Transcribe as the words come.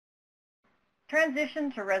transition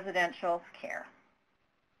to residential care.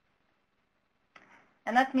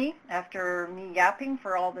 And that's me, after me yapping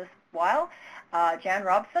for all this while. Jan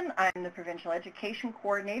Robson, I'm the Provincial Education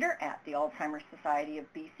Coordinator at the Alzheimer's Society of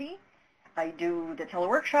BC. I do the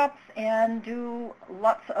teleworkshops and do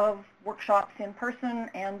lots of workshops in person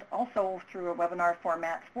and also through a webinar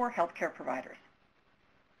format for healthcare providers.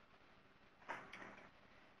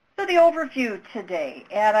 So the overview today,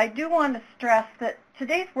 and I do want to stress that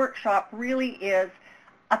today's workshop really is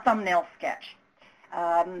a thumbnail sketch.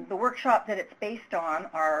 The workshop that it's based on,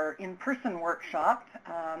 our in-person workshop,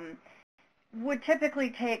 would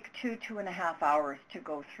typically take 2.5 hours to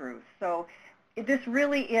go through. So this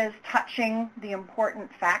really is touching the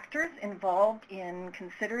important factors involved in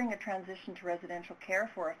considering a transition to residential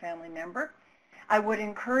care for a family member. I would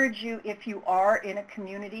encourage you, if you are in a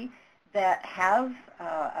community that has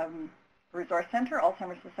a resource center,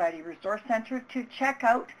 Alzheimer's Society Resource Center, to check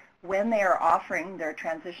out when they are offering their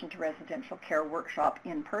transition to residential care workshop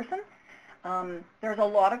in person. There's a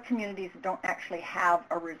lot of communities that don't actually have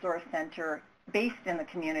a resource center based in the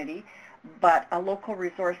community, but a local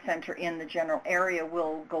resource center in the general area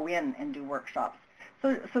will go in and do workshops.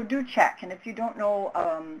 So do check, and if you don't know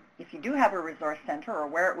if you do have a resource center or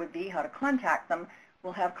where it would be, how to contact them,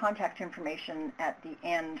 we'll have contact information at the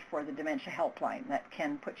end for the dementia helpline that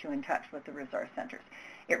can put you in touch with the resource centers.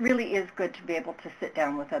 It really is good to be able to sit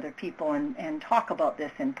down with other people and talk about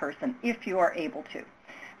this in person if you are able to.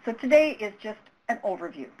 So today is just an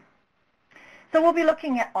overview. So we'll be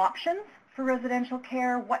looking at options for residential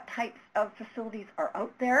care, what types of facilities are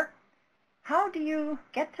out there, how do you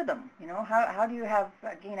get to them, how do you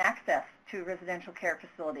gain access to residential care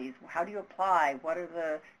facilities, how do you apply, what are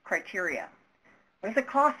the criteria, what does it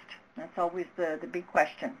cost? That's always the big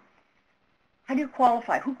question. How do you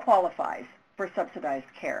qualify? Who qualifies for subsidized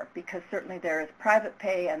care? Because certainly there is private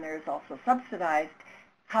pay and there is also subsidized.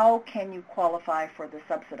 How can you qualify for the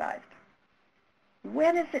subsidized?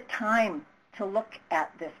 When is it time to look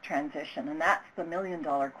at this transition? And that's the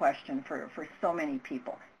million-dollar question for so many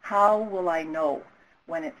people. How will I know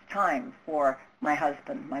when it's time for my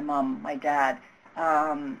husband, my mom, my dad?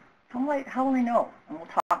 How will I know? And we'll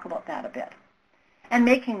talk about that a bit. And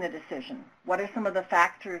making the decision. What are some of the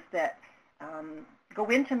factors that go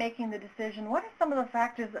into making the decision? What are some of the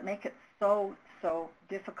factors that make it so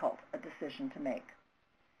difficult a decision to make?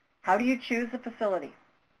 How do you choose a facility?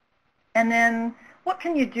 And then what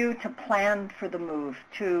can you do to plan for the move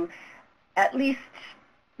to at least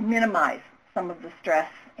minimize some of the stress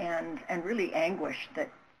and really anguish that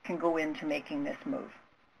can go into making this move?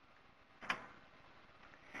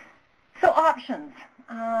 So options.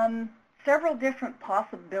 Several different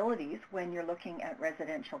possibilities when you're looking at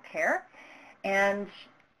residential care, and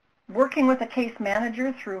working with a case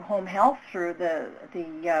manager through home health, through the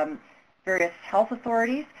various health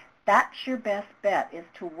authorities, that's your best bet, is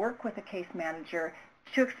to work with a case manager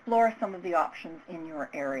to explore some of the options in your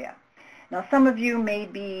area. Now, some of you may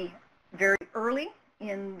be very early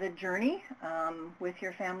in the journey with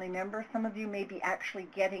your family member. Some of you may be actually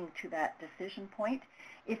getting to that decision point.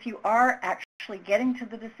 If you are actually getting to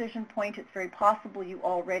the decision point, it's very possible you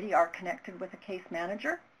already are connected with a case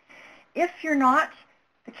manager. If you're not,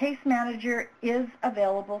 the case manager is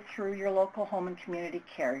available through your local home and community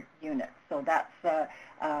care unit. So that's a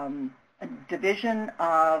division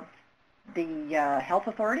of the health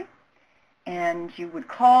authority, and you would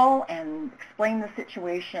call and explain the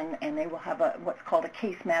situation, and they will have what's called a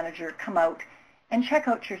case manager come out and check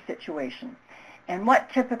out your situation. And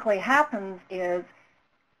what typically happens is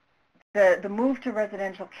the move to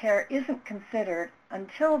residential care isn't considered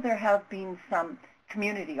until there have been some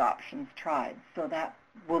community options tried. So that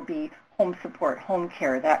will be home support, home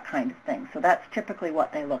care, that kind of thing. So that's typically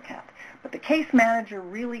what they look at. But the case manager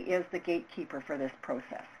really is the gatekeeper for this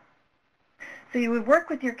process. So you would work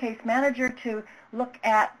with your case manager to look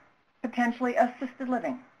at potentially assisted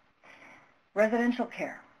living, residential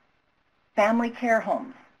care, family care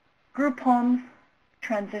homes, group homes,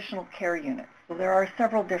 transitional care units. So there are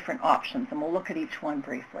several different options, and we'll look at each one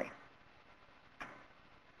briefly.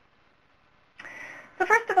 So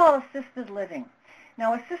first of all, assisted living.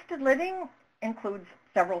 Now, assisted living includes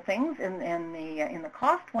several things in the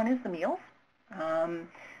cost. One is the meals,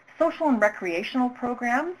 social and recreational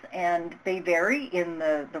programs, and they vary in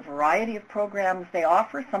the variety of programs they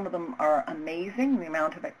offer. Some of them are amazing, the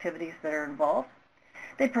amount of activities that are involved.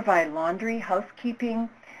 They provide laundry, housekeeping.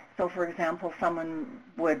 So, for example, someone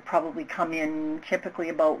would probably come in typically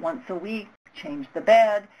about once a week, change the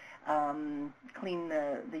bed, clean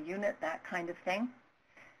the unit, that kind of thing.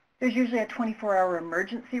 There's usually a 24-hour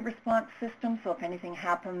emergency response system, so if anything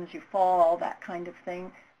happens, you fall, that kind of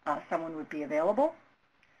thing, someone would be available.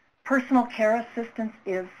 Personal care assistance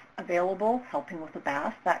is available, helping with a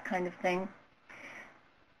bath, that kind of thing.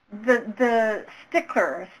 The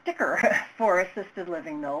sticker for assisted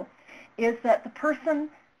living, though, is that the person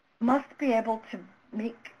must be able to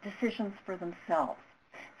make decisions for themselves.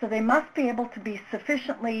 So they must be able to be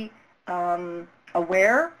sufficiently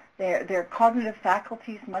aware. Their cognitive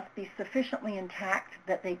faculties must be sufficiently intact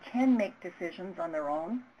that they can make decisions on their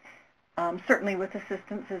own. Certainly with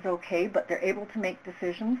assistance is okay, but they're able to make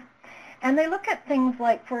decisions. And they look at things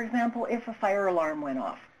like, for example, if a fire alarm went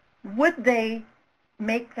off, would they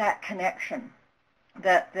make that connection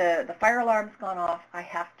that the fire alarm's gone off, I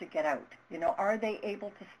have to get out? You know, are they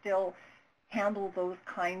able to still handle those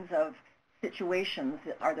kinds of situations?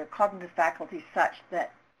 Are their cognitive faculties such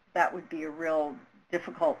that that would be a real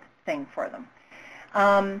difficult thing for them?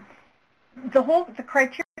 The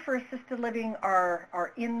criteria for assisted living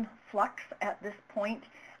are in flux at this point.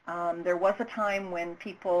 There was a time when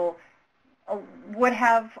people would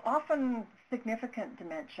have often significant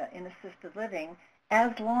dementia in assisted living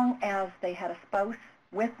as long as they had a spouse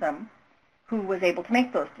with them who was able to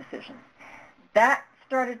make those decisions. That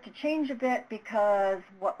started to change a bit because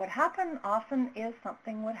what would happen often is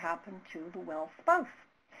something would happen to the well spouse.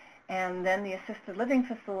 And then the assisted living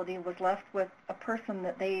facility was left with a person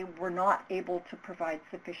that they were not able to provide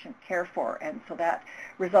sufficient care for. And so that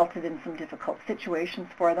resulted in some difficult situations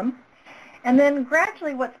for them. And then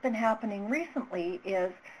gradually what's been happening recently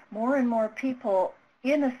is more and more people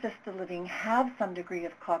in assisted living have some degree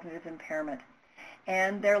of cognitive impairment.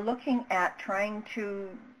 And they're looking at trying to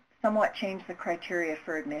somewhat change the criteria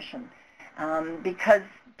for admission because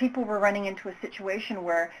people were running into a situation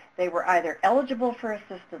where they were either eligible for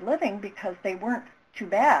assisted living because they weren't too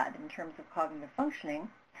bad in terms of cognitive functioning,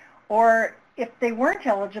 or if they weren't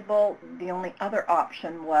eligible, the only other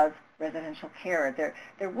option was residential care.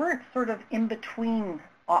 There weren't sort of in-between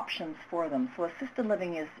options for them. So assisted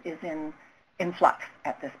living is in flux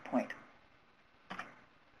at this point.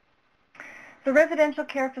 So residential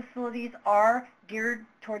care facilities are geared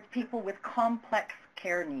towards people with complex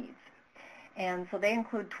care needs. And so they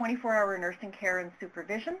include 24-hour nursing care and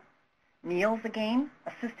supervision, meals again,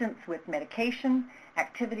 assistance with medication,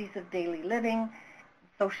 activities of daily living,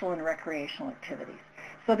 social and recreational activities.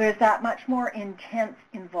 So there's that much more intense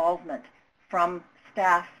involvement from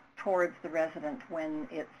staff towards the resident when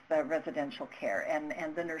it's residential care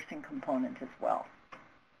and the nursing component as well.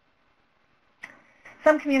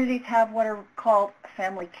 Some communities have what are called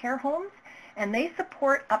family care homes, and they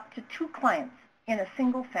support up to 2 clients in a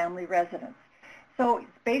single family residence. So it's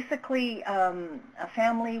basically a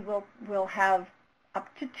family will have up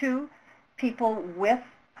to 2 people with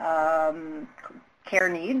care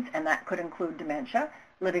needs, and that could include dementia,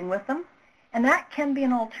 living with them. And that can be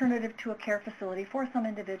an alternative to a care facility for some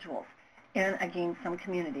individuals in, again, some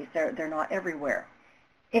communities. They're not everywhere.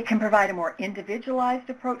 It can provide a more individualized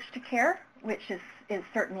approach to care, which is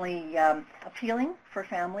certainly appealing for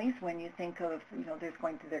families when you think of, you know, they're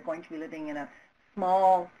going to be living in a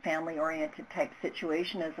small family-oriented type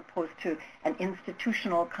situation as opposed to an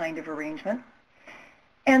institutional kind of arrangement.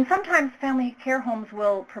 And sometimes family care homes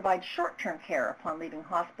will provide short-term care upon leaving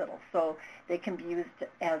hospital, so they can be used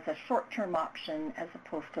as a short-term option as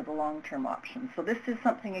opposed to the long-term option. So this is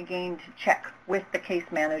something, again, to check with the case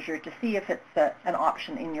manager to see if it's an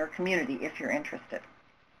option in your community if you're interested.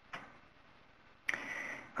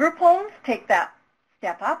 Group homes take that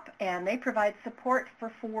step up, and they provide support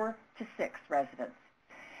for 4 to 6 residents.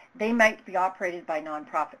 They might be operated by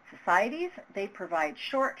nonprofit societies. They provide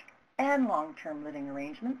short and long-term living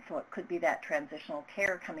arrangements, so it could be that transitional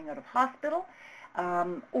care coming out of hospital,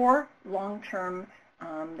 or long-term,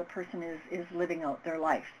 the person is living out their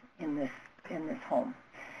life in this home.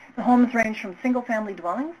 The homes range from single-family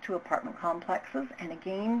dwellings to apartment complexes, and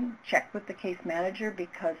again, check with the case manager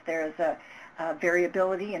because there's a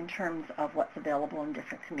variability in terms of what's available in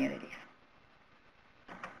different communities.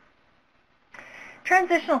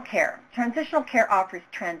 Transitional care. Transitional care offers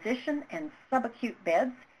transition and subacute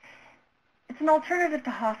beds. It's an alternative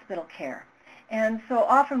to hospital care. And so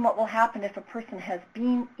often what will happen if a person has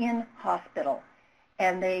been in hospital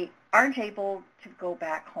and they aren't able to go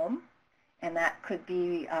back home, and that could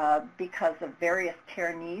be because of various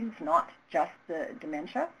care needs, not just the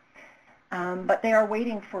dementia, but they are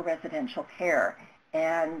waiting for residential care.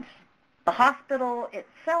 And the hospital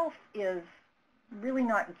itself is really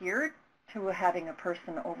not geared to having a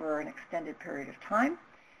person over an extended period of time,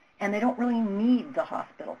 and they don't really need the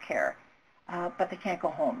hospital care, but they can't go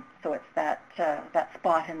home. So it's that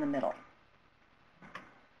spot in the middle.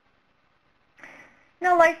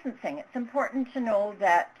 Now, licensing. It's important to know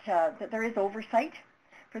that there is oversight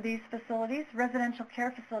for these facilities. Residential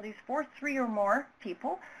care facilities for 3 or more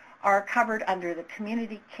people are covered under the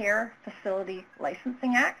Community Care Facility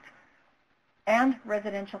Licensing Act and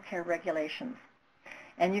residential care regulations.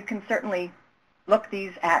 And you can certainly look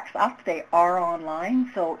these acts up. They are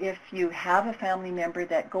online. So if you have a family member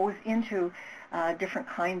that goes into different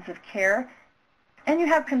kinds of care and you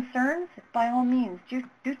have concerns, by all means,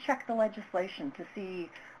 do check the legislation to see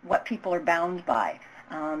what people are bound by.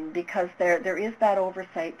 Because there is that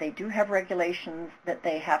oversight. They do have regulations that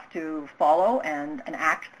they have to follow and an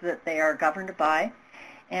act that they are governed by.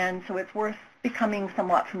 And so it's worth becoming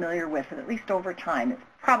somewhat familiar with it, at least over time. It's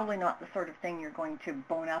probably not the sort of thing you're going to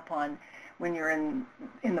bone up on when you're in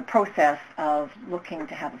the process of looking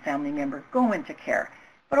to have a family member go into care.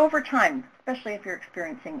 But over time, especially if you're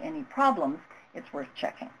experiencing any problems, it's worth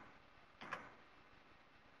checking.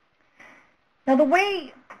 Now, the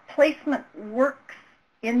way placement works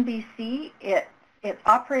in BC, it's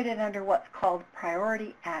operated under what's called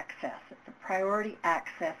priority access. It's a priority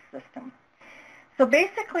access system. So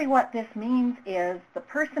basically what this means is the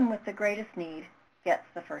person with the greatest need gets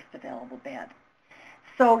the first available bed.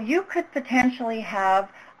 So you could potentially have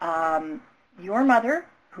your mother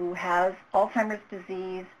who has Alzheimer's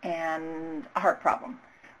disease and a heart problem,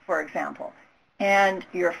 for example, and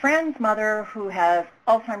your friend's mother who has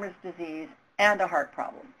Alzheimer's disease and a heart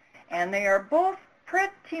problem. And they are both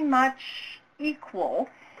pretty much equal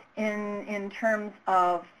in terms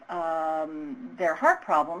of their heart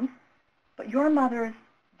problems, but your mother's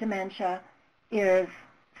dementia is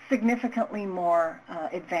significantly more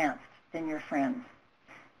advanced than your friend's.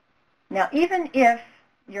 Now, even if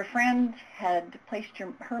your friend had placed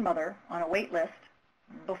her mother on a wait list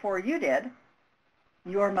before you did,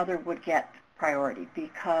 your mother would get priority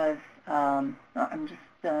because, I'm just,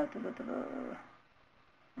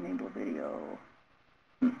 enable video.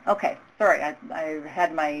 Okay, sorry, I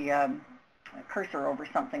had my cursor over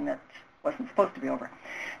something that wasn't supposed to be over.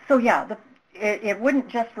 So yeah, it wouldn't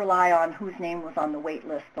just rely on whose name was on the wait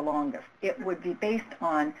list the longest. It would be based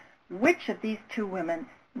on which of these two women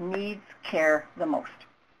needs care the most.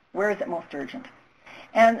 Where is it most urgent?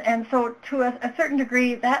 And so to a certain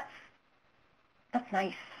degree, that's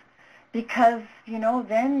nice, because, you know,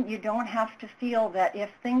 then you don't have to feel that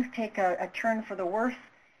if things take a turn for the worse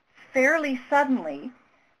fairly suddenly,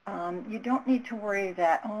 you don't need to worry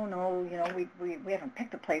that, oh no, you know, we haven't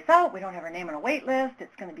picked a place out, we don't have our name on a wait list,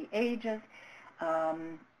 it's going to be ages.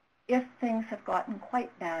 If things have gotten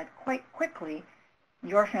quite bad quite quickly,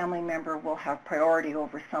 your family member will have priority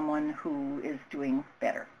over someone who is doing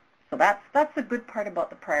better. So that's the good part about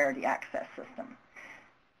the priority access system.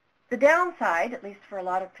 The downside, at least for a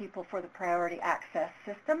lot of people for the priority access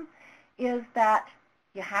system, is that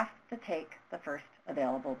you have to take the first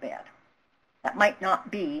available bed. That might not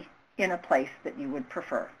be in a place that you would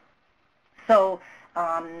prefer. So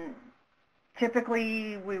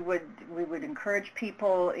typically we would encourage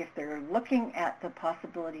people, if they're looking at the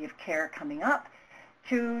possibility of care coming up,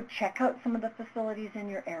 to check out some of the facilities in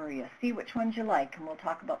your area, see which ones you like, and we'll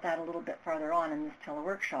talk about that a little bit farther on in this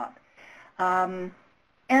teleworkshop.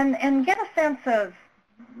 And get a sense of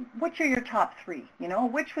which are your top 3, you know,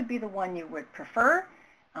 which would be the one you would prefer,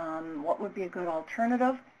 what would be a good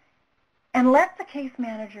alternative, and let the case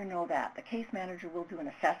manager know that. The case manager will do an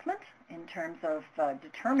assessment in terms of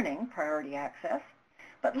determining priority access,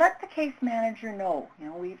 but let the case manager know, you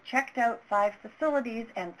know, we've checked out 5 facilities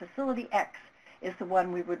and facility X is the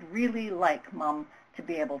one we would really like Mom to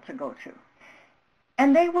be able to go to.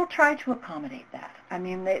 And they will try to accommodate that. I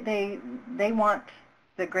mean, they want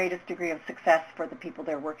the greatest degree of success for the people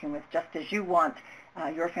they're working with, just as you want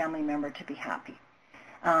your family member to be happy.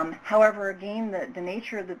 However, again, the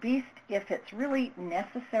nature of the beast, if it's really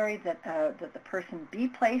necessary that the person be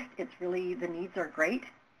placed, it's really, the needs are great,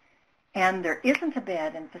 and there isn't a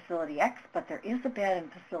bed in facility X, but there is a bed in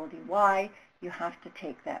facility Y, you have to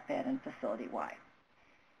take that bed in facility Y.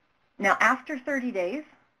 Now, after 30 days,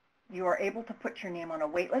 you are able to put your name on a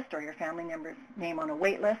wait list or your family member's name on a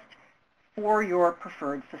wait list for your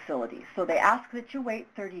preferred facility. So they ask that you wait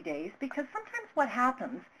 30 days because sometimes what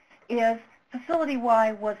happens is facility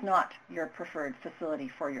Y was not your preferred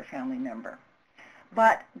facility for your family member.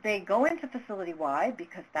 But they go into facility Y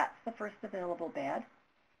because that's the first available bed,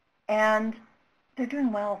 and they're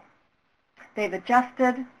doing well. They've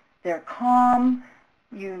adjusted. They're calm.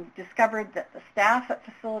 You've discovered that the staff at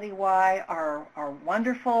Facility Y are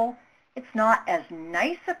wonderful. It's not as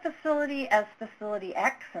nice a facility as Facility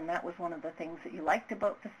X, and that was one of the things that you liked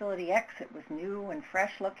about Facility X. It was new and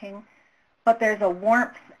fresh looking. But there's a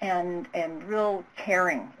warmth and real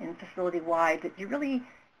caring in Facility Y that you really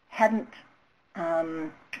hadn't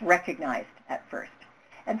recognized at first.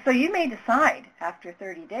 And so you may decide after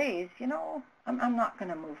 30 days, you know, I'm not going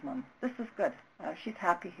to move Mom. This is good. She's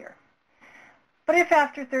happy here. But if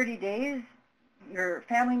after 30 days your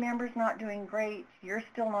family member's not doing great, you're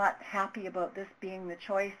still not happy about this being the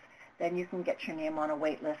choice, then you can get your name on a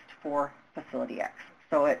wait list for Facility X.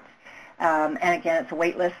 So it's, and again, it's a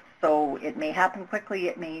wait list, so it may happen quickly,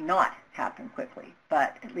 it may not happen quickly,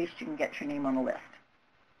 but at least you can get your name on a list.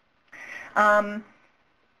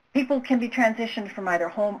 People can be transitioned from either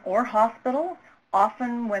home or hospital.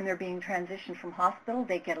 Often when they're being transitioned from hospital,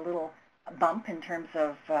 they get a little bump in terms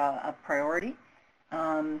of priority.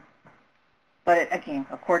 But again,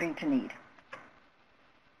 according to need.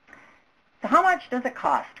 So how much does it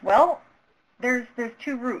cost? Well, there's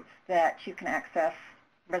two routes that you can access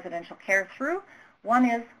residential care through. One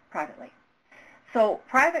is privately. So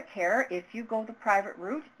private care, if you go the private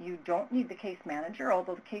route, you don't need the case manager,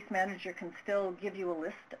 although the case manager can still give you a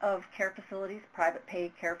list of care facilities, private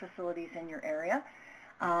pay care facilities in your area.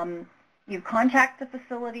 You contact the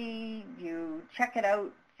facility, you check it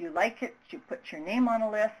out, you like it, you put your name on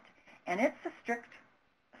a list, and it's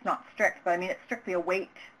not strict, but I mean it's strictly a wait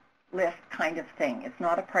list kind of thing. It's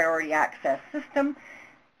not a priority access system.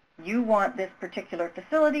 You want this particular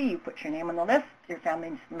facility, you put your name on the list, your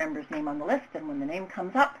family member's name on the list, and when the name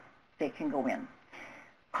comes up, they can go in.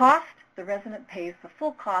 Cost, the resident pays the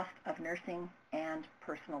full cost of nursing and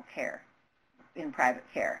personal care in private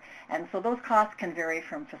care. And so those costs can vary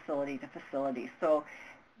from facility to facility. So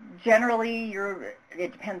generally,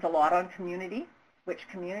 it depends a lot on community. Which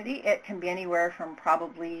community? It can be anywhere from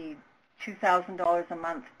probably $2,000 a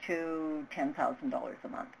month to $10,000 a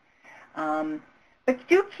month. But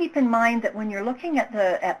do keep in mind that when you're looking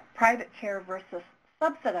at private care versus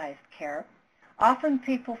subsidized care, often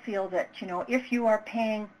people feel that, you know, if you are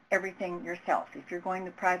paying everything yourself, if you're going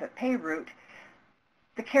the private pay route,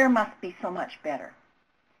 the care must be so much better.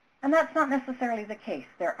 And that's not necessarily the case.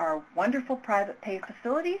 There are wonderful private pay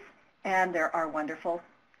facilities and there are wonderful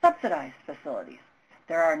subsidized facilities.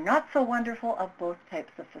 There are not so wonderful of both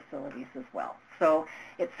types of facilities as well. So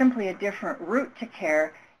it's simply a different route to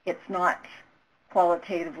care. It's not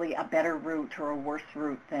qualitatively a better route or a worse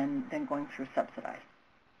route than going through subsidized.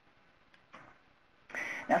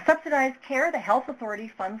 Now, subsidized care, the health authority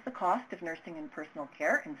funds the cost of nursing and personal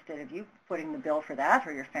care instead of you footing the bill for that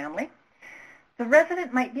or your family. The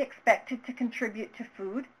resident might be expected to contribute to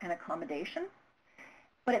food and accommodation,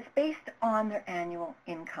 but it's based on their annual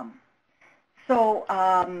income. So,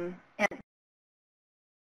 and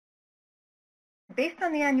based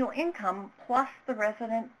on the annual income, plus the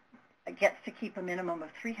resident gets to keep a minimum of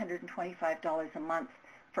 $325 a month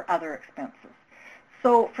for other expenses.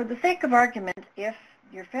 So for the sake of argument, if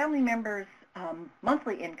your family member's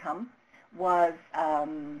monthly income was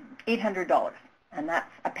 $800, and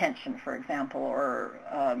that's a pension, for example, or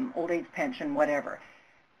old age pension, whatever.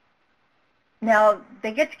 Now,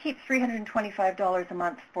 they get to keep $325 a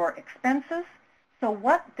month for expenses, so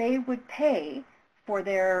what they would pay for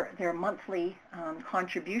their monthly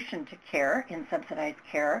contribution to care in subsidized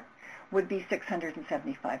care would be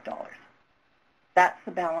 $675. That's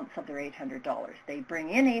the balance of their $800. They bring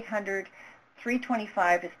in $800,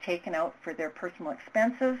 $325 is taken out for their personal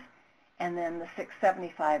expenses, and then the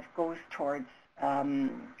 $675 goes towards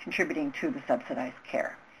contributing to the subsidized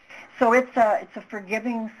care. So it's a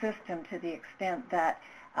forgiving system to the extent that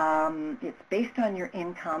it's based on your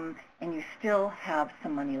income and you still have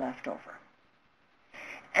some money left over.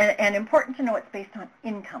 And important to know, it's based on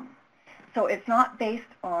income. So it's not based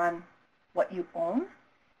on what you own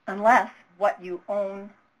unless what you own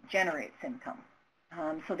generates income.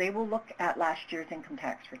 So they will look at last year's income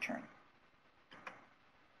tax return.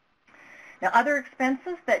 Now, other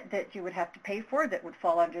expenses that you would have to pay for that would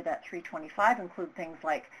fall under that $325 include things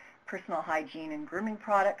like personal hygiene and grooming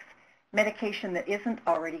products, medication that isn't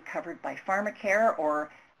already covered by pharmacare, or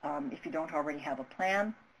if you don't already have a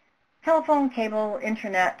plan, telephone, cable,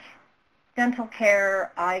 internet, dental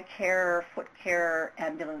care, eye care, foot care,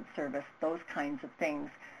 ambulance service, those kinds of things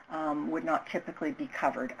would not typically be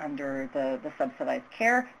covered under the subsidized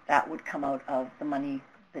care. That would come out of the money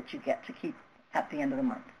that you get to keep at the end of the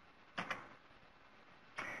month.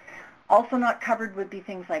 Also not covered would be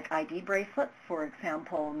things like ID bracelets, for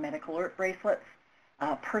example, medical alert bracelets,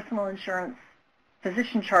 personal insurance,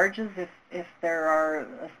 physician charges if there are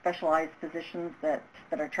specialized physicians that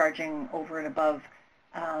are charging over and above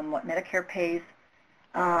what Medicare pays,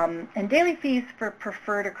 and daily fees for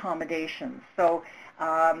preferred accommodations. So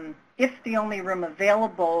if the only room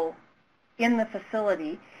available in the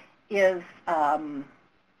facility is a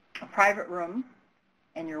private room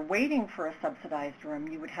and you're waiting for a subsidized room,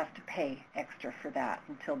 you would have to pay extra for that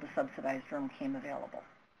until the subsidized room came available.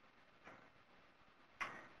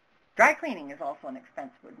 Dry cleaning is also an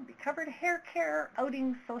expense that wouldn't be covered. Hair care,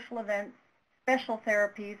 outings, social events, special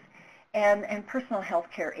therapies, and personal health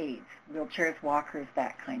care aids, wheelchairs, walkers,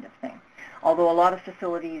 that kind of thing. Although a lot of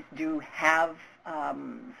facilities do have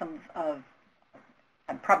and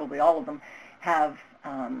probably all of them have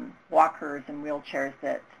walkers and wheelchairs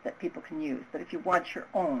that people can use. But if you want your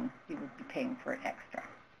own, you would be paying for it extra.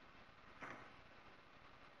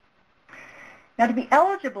 Now, to be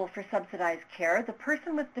eligible for subsidized care, the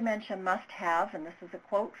person with dementia must have, and this is a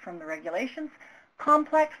quote from the regulations,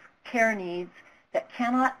 complex care needs that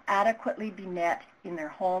cannot adequately be met in their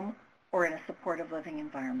home or in a supportive living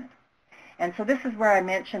environment. And so this is where I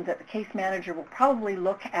mentioned that the case manager will probably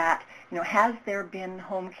look at, has there been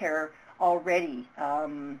home care already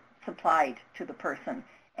supplied to the person,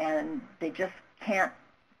 and they just can't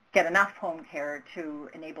get enough home care to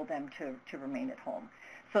enable them to remain at home.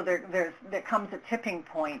 So there comes a tipping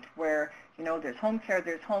point where, there's home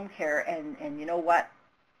care, and you know what?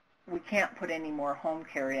 We can't put any more home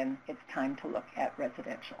care in. It's time to look at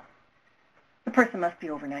residential. The person must be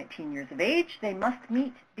over 19 years of age. They must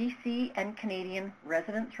meet BC and Canadian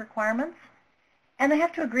residence requirements. And they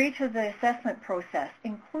have to agree to the assessment process,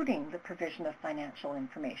 including the provision of financial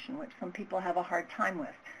information, which some people have a hard time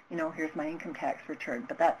with. Here's my income tax return,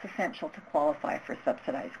 but that's essential to qualify for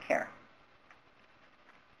subsidized care.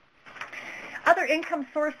 Other income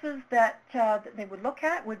sources that they would look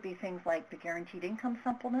at would be things like the guaranteed income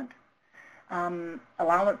supplement,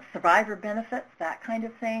 allowance survivor benefits, that kind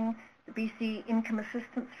of thing, the BC Income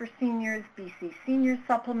Assistance for Seniors, BC Senior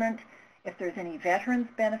Supplement, if there's any veterans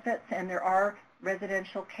benefits, and there are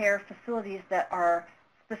residential care facilities that are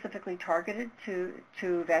specifically targeted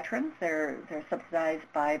to veterans. They're subsidized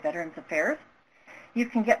by Veterans Affairs. You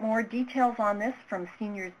can get more details on this from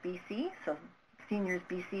Seniors BC, so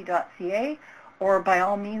seniorsbc.ca, or by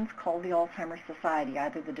all means call the Alzheimer's Society,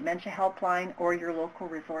 either the Dementia Helpline or your local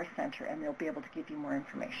resource center, and they'll be able to give you more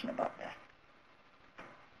information about this.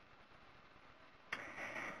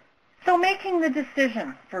 So making the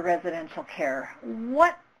decision for residential care,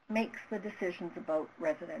 what makes the decisions about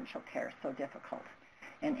residential care so difficult?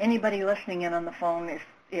 And anybody listening in on the phone,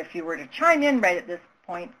 if you were to chime in right at this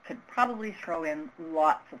point, could probably throw in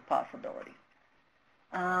lots of possibilities.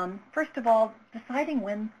 First of all, deciding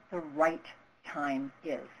when the right time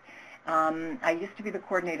is. I used to be the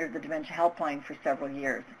coordinator of the Dementia Helpline for several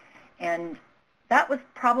years, and that was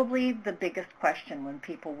probably the biggest question when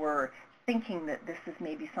people were thinking that this is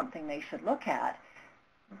maybe something they should look at.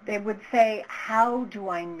 They would say, how do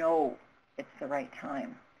I know it's the right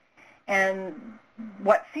time? And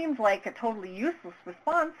what seems like a totally useless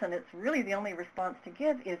response, and it's really the only response to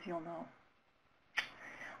give, is you'll know.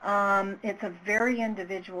 It's a very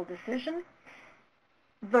individual decision.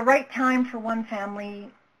 The right time for one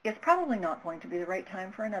family is probably not going to be the right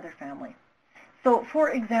time for another family. So,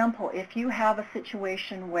 for example, if you have a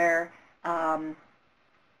situation where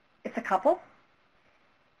it's a couple,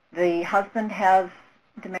 the husband has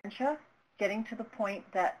dementia, getting to the point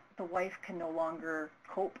that the wife can no longer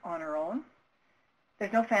cope on her own.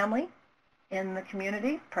 There's no family in the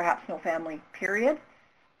community, perhaps no family, period.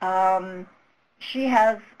 She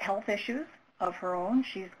has health issues of her own.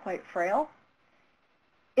 She's quite frail.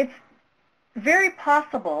 It's very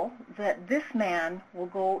possible that this man will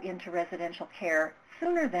go into residential care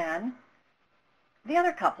sooner than the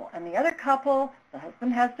other couple. And the other couple, the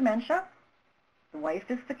husband has dementia, the wife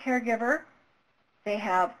is the caregiver. They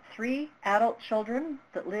have 3 adult children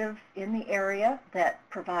that live in the area that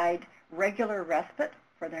provide regular respite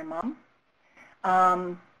for their mom.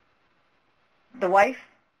 The wife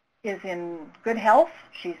is in good health.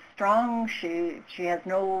 She's strong. She has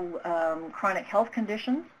no chronic health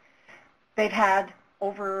conditions. They've had,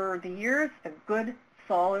 over the years, a good,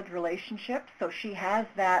 solid relationship. So she has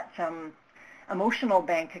that emotional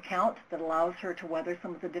bank account that allows her to weather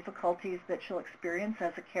some of the difficulties that she'll experience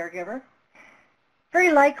as a caregiver.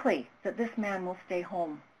 Very likely that this man will stay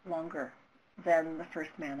home longer than the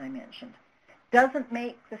first man I mentioned. Doesn't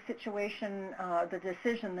make the situation, the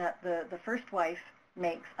decision that the first wife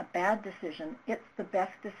makes a bad decision. It's the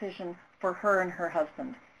best decision for her and her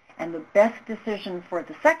husband. And the best decision for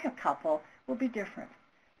the second couple will be different.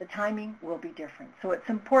 The timing will be different. So it's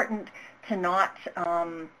important to not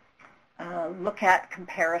look at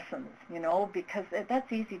comparisons, because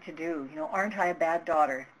that's easy to do. Aren't I a bad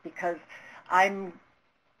daughter? Because I'm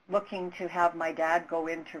looking to have my dad go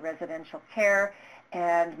into residential care,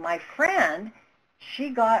 and my friend, she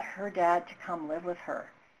got her dad to come live with her.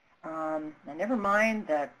 And never mind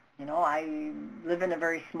that, I live in a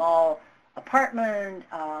very small apartment,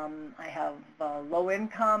 I have low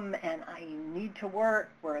income and I need to work,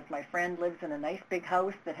 whereas my friend lives in a nice big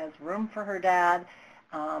house that has room for her dad.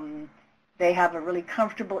 They have a really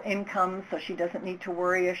comfortable income, so she doesn't need to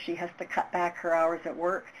worry if she has to cut back her hours at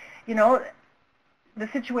work. You know, the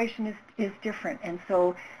situation is different, and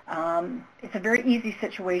so it's a very easy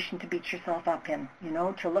situation to beat yourself up in, you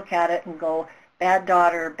know, to look at it and go, bad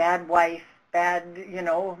daughter, bad wife, bad, you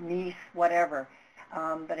know, niece, whatever.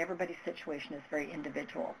 But everybody's situation is very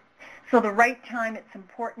individual. So the right time, it's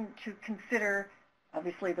important to consider,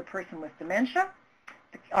 obviously, the person with dementia.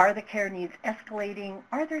 Are the care needs escalating?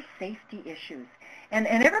 Are there safety issues? And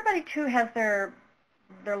everybody, too, has their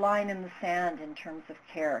line in the sand in terms of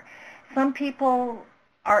care. Some people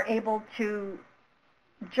are able to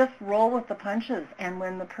just roll with the punches, and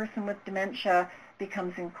when the person with dementia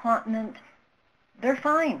becomes incontinent, they're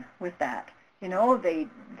fine with that. You know, they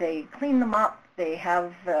clean them up, they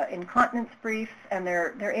have incontinence briefs, and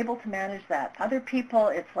they're able to manage that. Other people,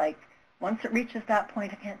 it's like, once it reaches that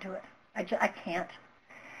point, I can't do it. I can't.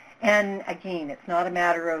 And again, it's not a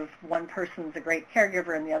matter of one person's a great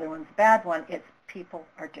caregiver and the other one's a bad one. It's people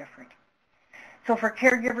are different. So for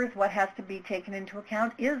caregivers, what has to be taken into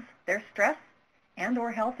account is their stress and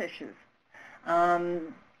or health issues.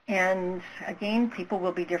 And again, people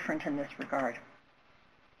will be different in this regard.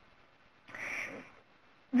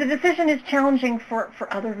 The decision is challenging for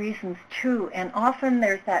other reasons too, and often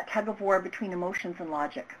there's that tug of war between emotions and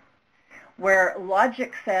logic, where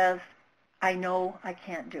logic says, I know I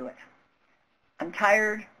can't do it. I'm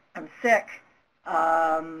tired, I'm sick,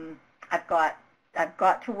 I've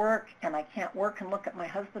got to work, and I can't work and look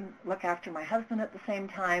after my husband at the same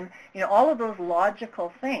time. You know, all of those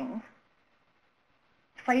logical things,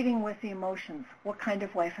 fighting with the emotions. What kind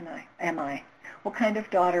of wife am I? What kind of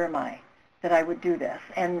daughter am I that I would do this?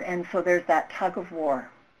 And so there's that tug of war.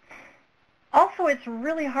 Also, it's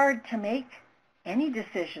really hard to make any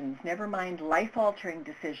decisions, never mind life-altering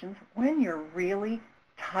decisions, when you're really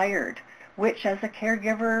tired, which as a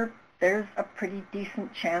caregiver, there's a pretty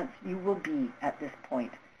decent chance you will be at this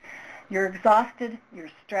point. You're exhausted, you're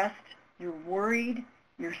stressed, you're worried,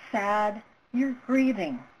 you're sad, you're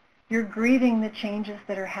grieving. You're grieving the changes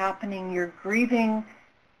that are happening. You're grieving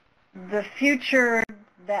the future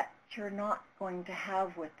that you're not going to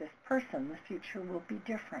have with this person. The future will be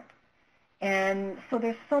different. And so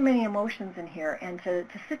there's so many emotions in here, and to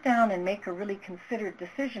sit down and make a really considered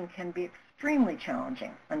decision can be extremely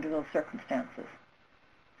challenging under those circumstances.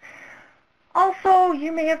 Also,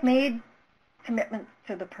 you may have made commitments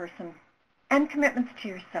to the person and commitments to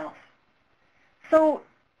yourself. So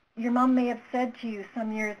your mom may have said to you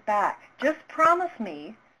some years back, just promise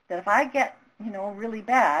me that if I get, you know, really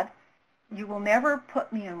bad, you will never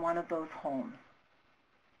put me in one of those homes.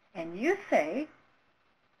 And you say,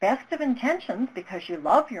 best of intentions, because you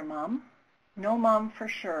love your mom, no, Mom, for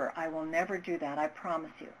sure, I will never do that, I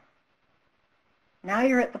promise you. Now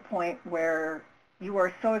you're at the point where you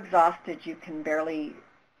are so exhausted you can barely,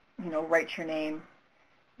 you know, write your name.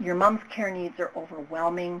 Your mom's care needs are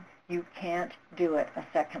overwhelming. You can't do it a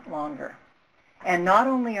second longer. And not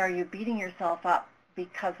only are you beating yourself up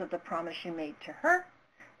because of the promise you made to her,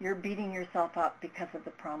 you're beating yourself up because of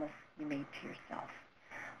the promise you made to yourself.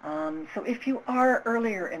 So if you are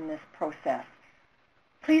earlier in this process,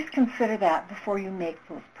 please consider that before you make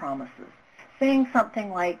those promises. Saying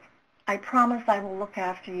something like, I promise I will look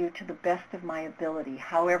after you to the best of my ability,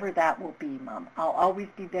 however that will be, Mom. I'll always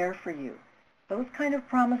be there for you. Those kind of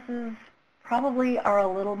promises probably are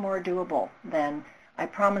a little more doable than, I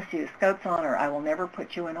promise you, Scout's honor, I will never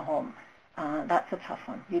put you in a home. That's a tough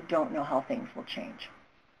one. You don't know how things will change.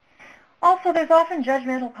 Also, there's often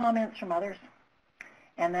judgmental comments from others.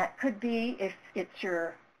 And that could be if it's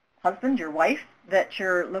your husband, your wife, that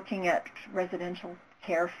you're looking at residential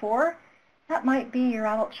care for. That might be your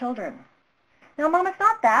adult children. Now, Mom, it's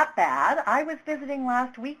not that bad. I was visiting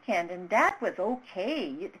last weekend, and Dad was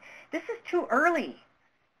okay. This is too early.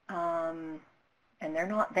 And they're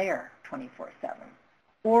not there 24/7.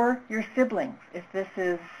 Or your siblings, if this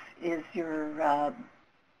is your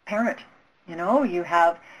parent. You know, you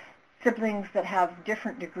have siblings that have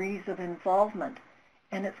different degrees of involvement.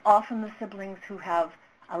 And it's often the siblings who have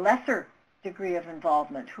a lesser degree of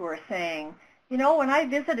involvement who are saying, you know, when I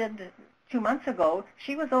visited 2 months ago,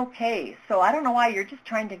 she was okay. So I don't know why you're just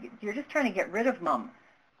trying to get rid of Mom.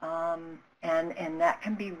 And that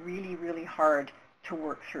can be really, really hard to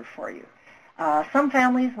work through for you. Some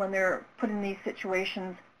families, when they're put in these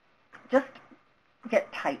situations, just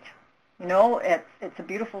get tight. You know, it's a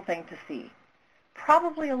beautiful thing to see.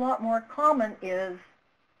 Probably a lot more common is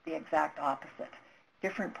the exact opposite.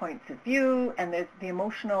 different points of view, and the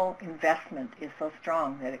emotional investment is so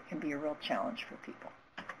strong that it can be a real challenge for people.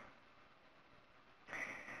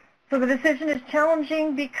 So the decision is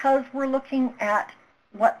challenging because we're looking at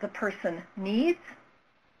what the person needs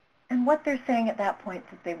and what they're saying at that point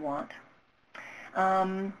that they want.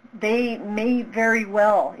 They may very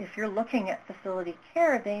well, if you're looking at facility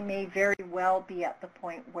care, they may very well be at the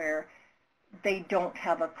point where they don't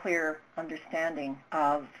have a clear understanding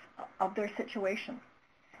of their situation.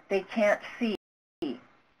 They can't see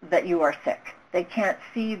that you are sick. They can't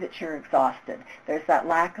see that you're exhausted. There's that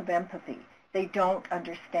lack of empathy. They don't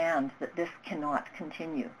understand that this cannot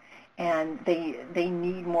continue. And they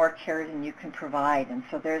need more care than you can provide. And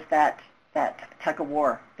so there's that tug of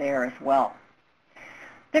war there as well.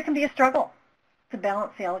 There can be a struggle to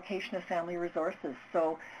balance the allocation of family resources.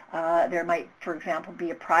 So there might, for example,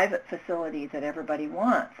 be a private facility that everybody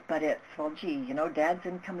wants, but it's, well, gee, Dad's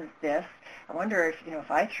income is this. I wonder if,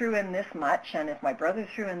 if I threw in this much and if my brother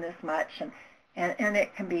threw in this much, and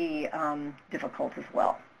it can be difficult as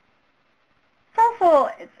well. It's also,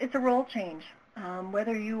 it's a role change.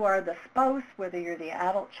 Whether you are the spouse, whether you're the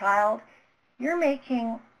adult child, you're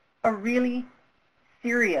making a really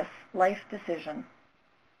serious life decision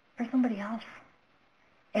for somebody else.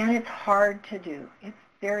 And it's hard to do. It's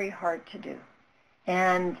very hard to do.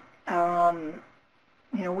 And,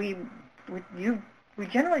 we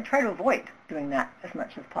generally try to avoid doing that as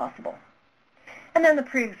much as possible. And then the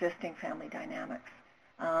pre-existing family dynamics.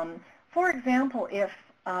 For example, if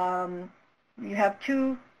you have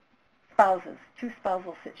two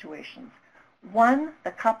spousal situations. One,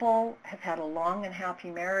 the couple has had a long and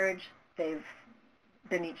happy marriage. They've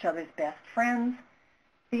been each other's best friends.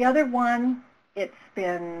 The other one, it's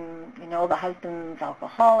been, the husband's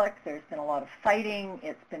alcoholic. There's been a lot of fighting.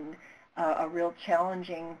 It's been a real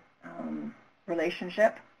challenging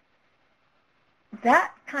relationship.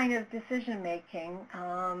 That kind of decision making,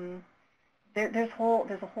 there's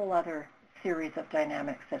a whole other series of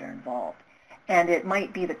dynamics that are involved. And it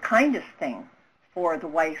might be the kindest thing for the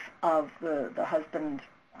wife of the husband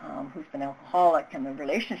who's been alcoholic and the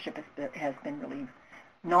relationship has been really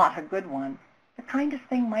not a good one. The kindest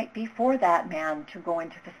thing might be for that man to go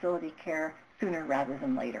into facility care sooner rather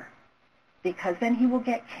than later, because then he will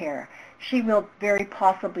get care. She will very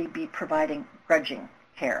possibly be providing grudging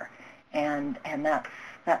care, and that's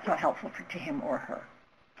not helpful to him or her.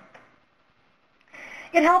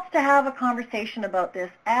 It helps to have a conversation about this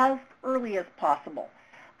as early as possible.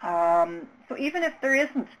 So even if there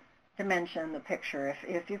isn't dementia in the picture,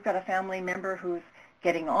 if you've got a family member who's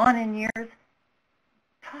getting on in years,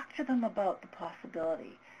 talk to them about the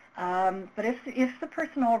possibility. But if the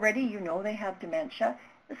person already, they have dementia,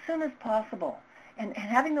 as soon as possible. And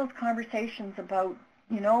having those conversations about,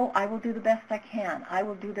 I will do the best I can. I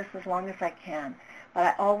will do this as long as I can. But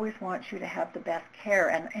I always want you to have the best care,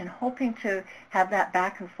 and hoping to have that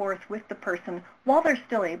back and forth with the person while they're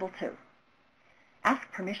still able to. Ask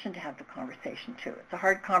permission to have the conversation too. It's a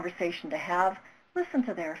hard conversation to have. Listen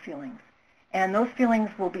to their feelings. And those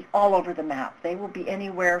feelings will be all over the map. They will be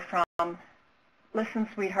anywhere from, listen,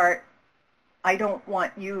 sweetheart, I don't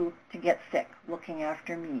want you to get sick looking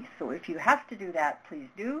after me. So if you have to do that, please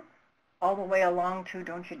do. All the way along to,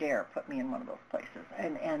 don't you dare put me in one of those places.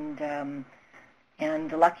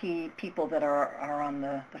 And the lucky people that are on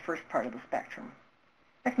the first part of the spectrum.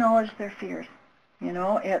 Acknowledge their fears.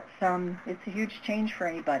 It's a huge change for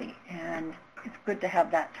anybody, and it's good to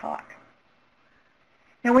have that talk.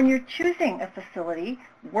 Now, when you're choosing a facility,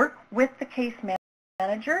 work with the case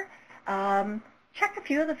manager. Check a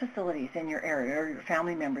few of the facilities in your area or your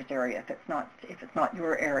family member's area if it's not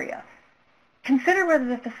your area. Consider whether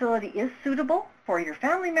the facility is suitable for your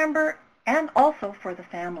family member and also for the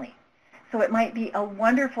family. So it might be a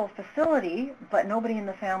wonderful facility, but nobody in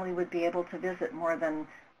the family would be able to visit more than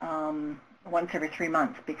once every 3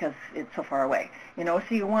 months because it's so far away. So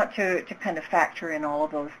you want to kind of factor in all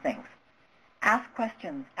of those things. Ask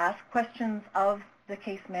questions. Ask questions of the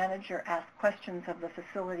case manager. Ask questions of the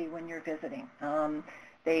facility when you're visiting.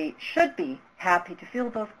 They should be happy to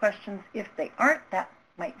field those questions. If they aren't, that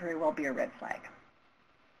might very well be a red flag.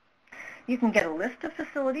 You can get a list of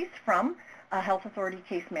facilities from a health authority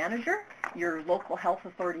case manager. Your local health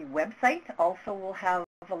authority website also will have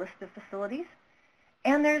a list of facilities.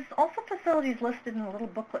 And there's also facilities listed in a little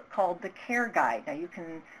booklet called the Care Guide. Now, you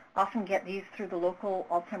can often get these through the local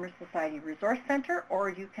Alzheimer's Society Resource Center, or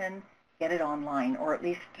you can get it online, or at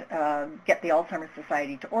least get the Alzheimer's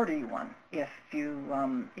Society to order you one if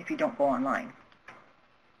you don't go online.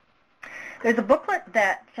 There's a booklet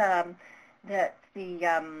that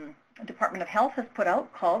the Department of Health has put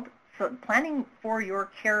out called So planning for your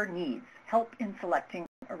care needs help in selecting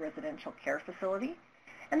a residential care facility,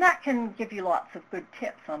 and that can give you lots of good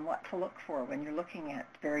tips on what to look for when you're looking at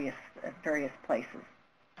various places.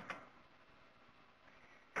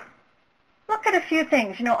 Look at a few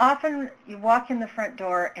things. You know, often you walk in the front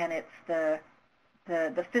door and it's the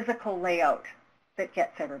physical layout that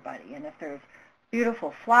gets everybody. And if there's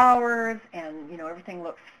beautiful flowers and, you know, everything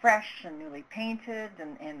looks fresh and newly painted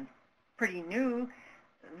and pretty new,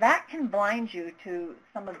 that can blind you to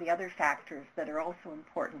some of the other factors that are also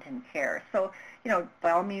important in care. So, you know,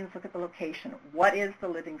 by all means, look at the location. What is the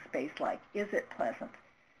living space like? Is it pleasant?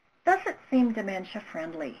 Does it seem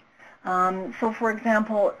dementia-friendly? So, for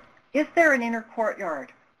example, is there an inner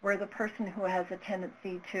courtyard where the person who has a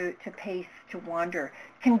tendency to pace, to wander,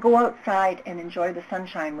 can go outside and enjoy the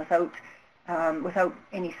sunshine without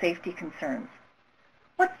any safety concerns?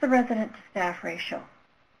 What's the resident-to-staff ratio?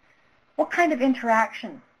 What kind of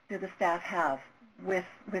interaction do the staff have with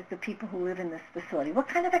the people who live in this facility? What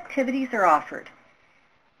kind of activities are offered?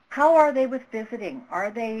 How are they with visiting?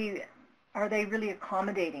 Are they really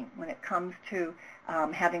accommodating when it comes to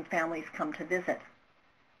having families come to visit?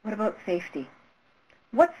 What about safety?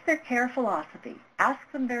 What's their care philosophy? Ask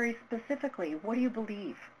them very specifically, what do you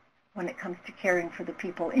believe when it comes to caring for the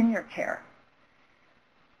people in your care?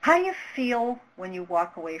 How do you feel when you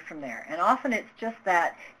walk away from there? And often it's just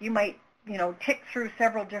that you might, you know, tick through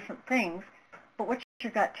several different things, but what's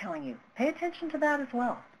your gut telling you? Pay attention to that as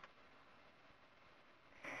well.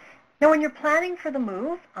 Now, when you're planning for the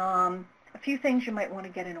move, a few things you might want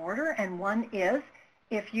to get in order, and one is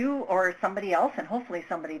if you or somebody else, and hopefully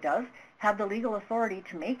somebody does, have the legal authority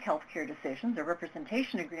to make healthcare decisions, a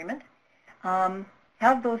representation agreement,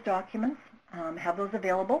 have those documents, have those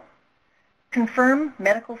available. Confirm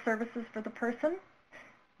medical services for the person.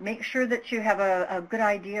 Make sure that you have a good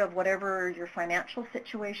idea of whatever your financial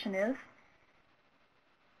situation is.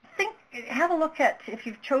 Have a look at, if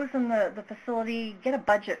you've chosen the facility, get a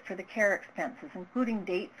budget for the care expenses, including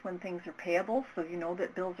dates when things are payable, so you know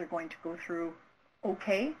that bills are going to go through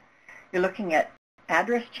okay. You're looking at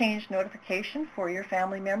address change notification for your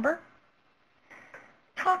family member.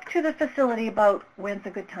 Talk to the facility about when's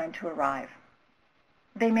a good time to arrive.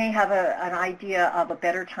 They may have an idea of a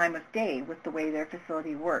better time of day with the way their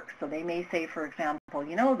facility works. So they may say, for example,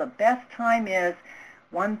 you know, the best time is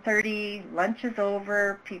 1:30, lunch is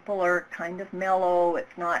over, people are kind of mellow,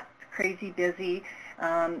 it's not crazy busy,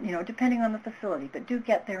 you know, depending on the facility. But do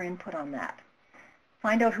get their input on that.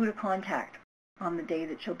 Find out who to contact on the day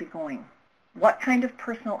that you'll be going. What kind of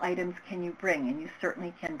personal items can you bring? And you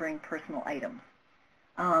certainly can bring personal items.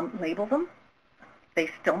 Label them. They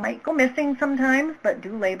still might go missing sometimes, but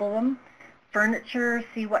do label them. Furniture,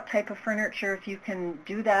 see what type of furniture. If you can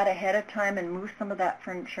do that ahead of time and move some of that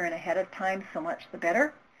furniture in ahead of time, so much the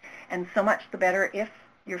better. And so much the better if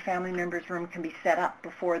your family member's room can be set up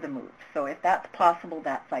before the move. So if that's possible,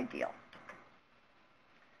 that's ideal.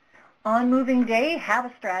 On moving day, have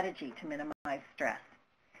a strategy to minimize stress.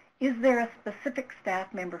 Is there a specific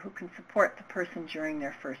staff member who can support the person during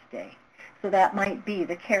their first day? So that might be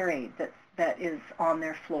the care aide that is on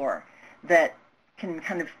their floor that can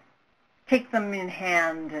kind of take them in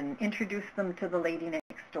hand and introduce them to the lady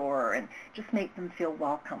next door and just make them feel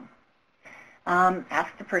welcome.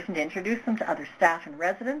 Ask the person to introduce them to other staff and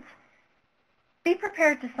residents. Be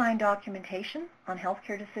prepared to sign documentation on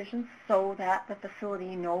healthcare decisions so that the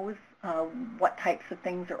facility knows what types of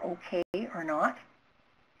things are okay or not.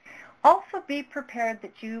 Also be prepared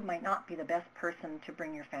that you might not be the best person to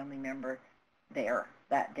bring your family member there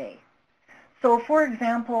that day. So for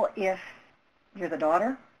example, if you're the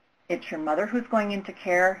daughter, it's your mother who's going into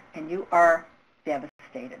care, and you are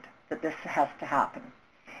devastated that this has to happen.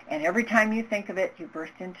 And every time you think of it, you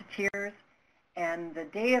burst into tears. And the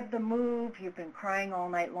day of the move, you've been crying all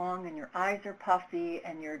night long, and your eyes are puffy,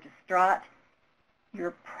 and you're distraught.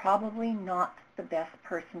 You're probably not the best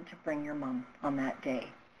person to bring your mom on that day.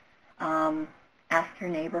 Ask your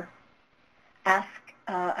neighbor. Ask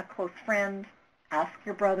a close friend. Ask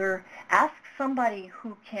your brother. Ask somebody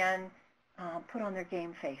who can put on their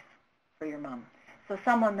game face for your mom. So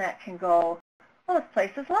someone that can go, oh, this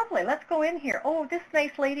place is lovely. Let's go in here. Oh, this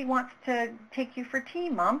nice lady wants to take you for tea,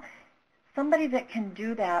 Mom. Somebody that can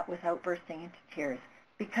do that without bursting into tears,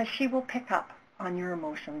 because she will pick up on your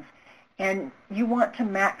emotions, and you want to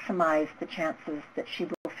maximize the chances that she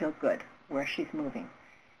will feel good where she's moving.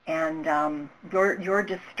 And your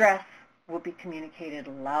distress will be communicated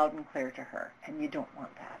loud and clear to her, and you don't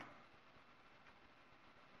want that.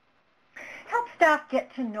 Help staff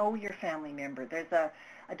get to know your family member. There's a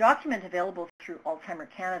document available through Alzheimer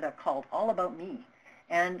Canada called All About Me,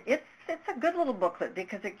 And it's a good little booklet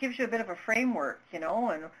because it gives you a bit of a framework, and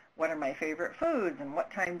what are my favorite foods and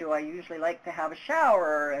what time do I usually like to have a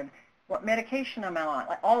shower and what medication I'm on,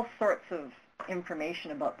 like all sorts of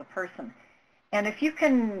information about the person. And if you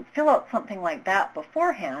can fill out something like that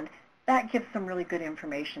beforehand, that gives some really good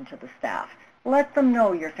information to the staff. Let them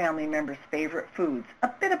know your family members' favorite foods, a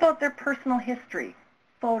bit about their personal history,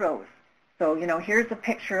 photos. So, here's a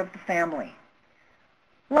picture of the family.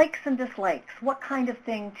 Likes and dislikes. What kind of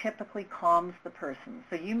thing typically calms the person?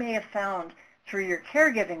 So you may have found through your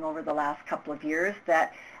caregiving over the last couple of years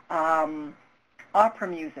that opera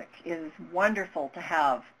music is wonderful to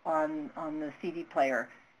have on the CD player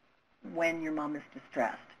when your mom is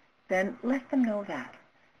distressed. Then let them know that.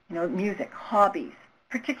 Music, hobbies,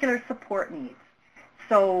 particular support needs.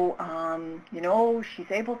 So,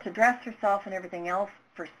 she's able to dress herself and everything else.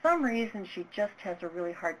 For some reason, she just has a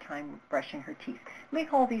really hard time brushing her teeth.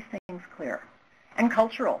 Make all these things clear. And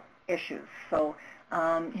cultural issues. So,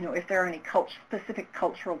 if there are any specific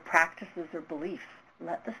cultural practices or beliefs,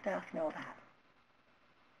 let the staff know that.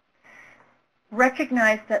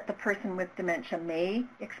 Recognize that the person with dementia may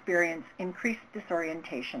experience increased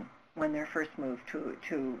disorientation when they're first moved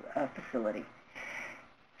to a facility.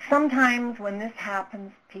 Sometimes when this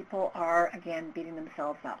happens, people are, again, beating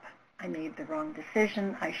themselves up. I made the wrong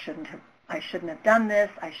decision. I shouldn't have done this.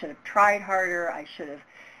 I should have tried harder. I should have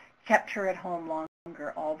kept her at home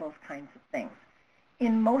longer, all those kinds of things.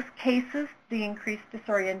 In most cases, the increased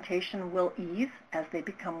disorientation will ease as they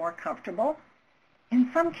become more comfortable. In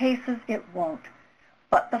some cases, it won't.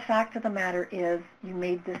 But the fact of the matter is you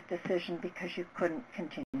made this decision because you couldn't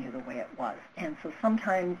continue the way it was. And so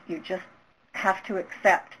sometimes you just have to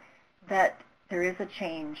accept that there is a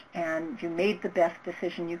change and you made the best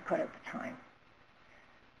decision you could at the time.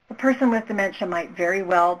 The person with dementia might very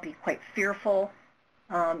well be quite fearful,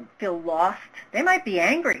 feel lost. They might be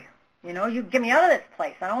angry. You get me out of this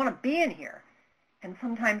place. I don't want to be in here. And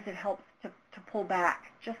sometimes it helps to pull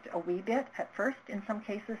back just a wee bit at first. In some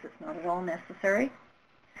cases, it's not at all necessary.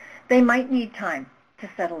 They might need time to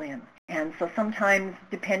settle in. And so sometimes,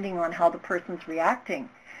 depending on how the person's reacting,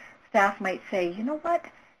 staff might say, you know what,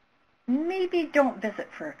 maybe don't visit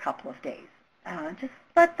for a couple of days. Just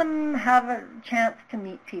let them have a chance to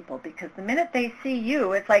meet people, because the minute they see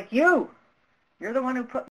you, it's like, you're the one who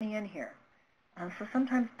put me in here. So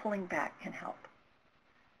sometimes pulling back can help.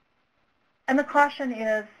 And the caution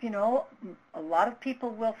is, a lot of people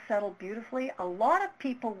will settle beautifully. A lot of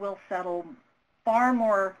people will settle far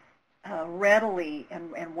more readily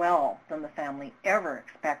and well than the family ever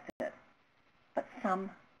expected. But some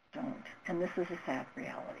don't, and this is a sad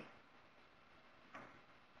reality.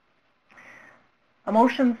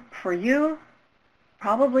 Emotions for you,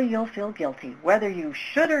 probably you'll feel guilty, whether you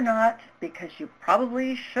should or not, because you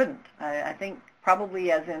probably shouldn't. I think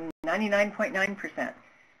probably as in 99.9%.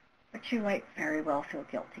 But you might very well feel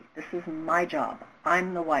guilty. This is my job.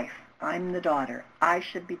 I'm the wife. I'm the daughter. I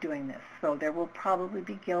should be doing this. So there will probably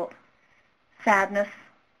be guilt, sadness.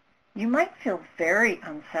 You might feel very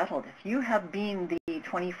unsettled. If you have been the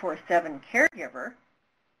 24/7 caregiver,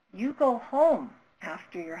 you go home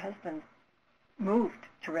after your husband moved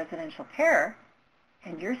to residential care,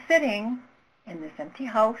 and you're sitting in this empty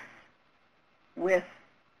house with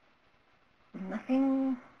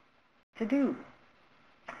nothing to do.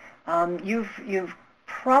 You've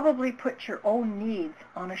probably put your own needs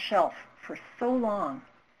on a shelf for so long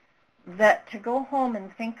that to go home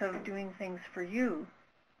and think of doing things for you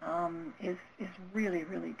is really,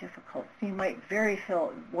 really difficult. So you might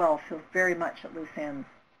feel very much at loose ends.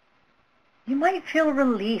 You might feel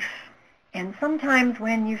relief. And sometimes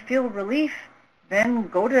when you feel relief, then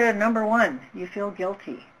go to number one. You feel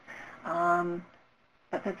guilty.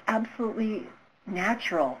 But that's absolutely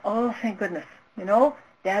natural. Oh, thank goodness.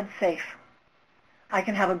 Dad's safe. I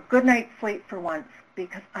can have a good night's sleep for once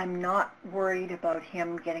because I'm not worried about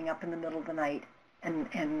him getting up in the middle of the night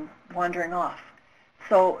and wandering off.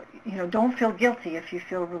 So, don't feel guilty if you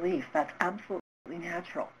feel relief. That's absolutely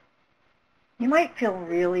natural. You might feel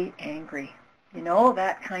really angry.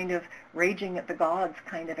 That kind of raging at the gods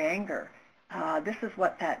kind of anger. This is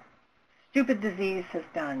what that stupid disease has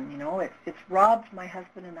done. It's robbed my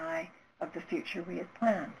husband and I of the future we had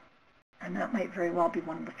planned. And that might very well be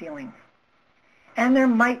one of the feelings. And there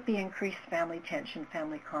might be increased family tension,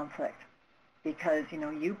 family conflict, because,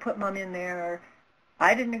 you put mom in there,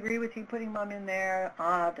 I didn't agree with you putting mom in there,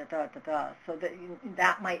 So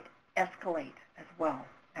that might escalate as well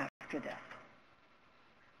after this.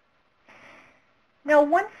 Now,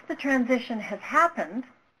 once the transition has happened,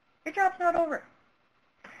 your job's not over.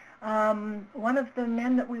 One of the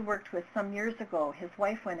men that we worked with some years ago, his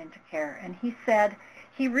wife went into care, and he said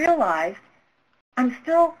he realized, I'm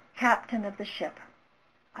still captain of the ship.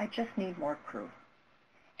 I just need more crew.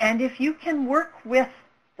 And if you can work with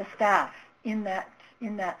the staff in that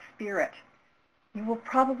spirit, you will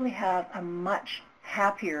probably have a much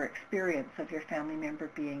happier experience of your family member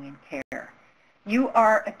being in care. You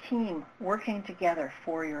are a team working together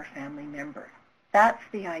for your family member. That's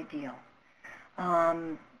the ideal.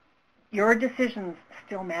 Your decisions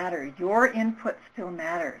still matter. Your input still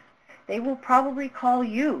matters. They will probably call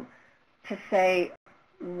you to say,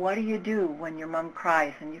 what do you do when your mom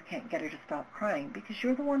cries and you can't get her to stop crying? Because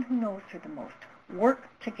you're the one who knows her the most. Work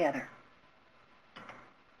together.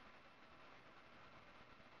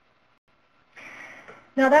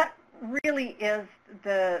 Now that really is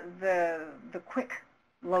the quick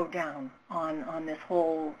lowdown on this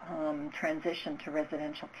whole transition to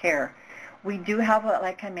residential care. We do have,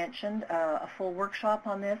 like I mentioned, a full workshop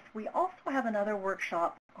on this. We also have another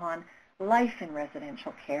workshop on life in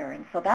residential care, and so that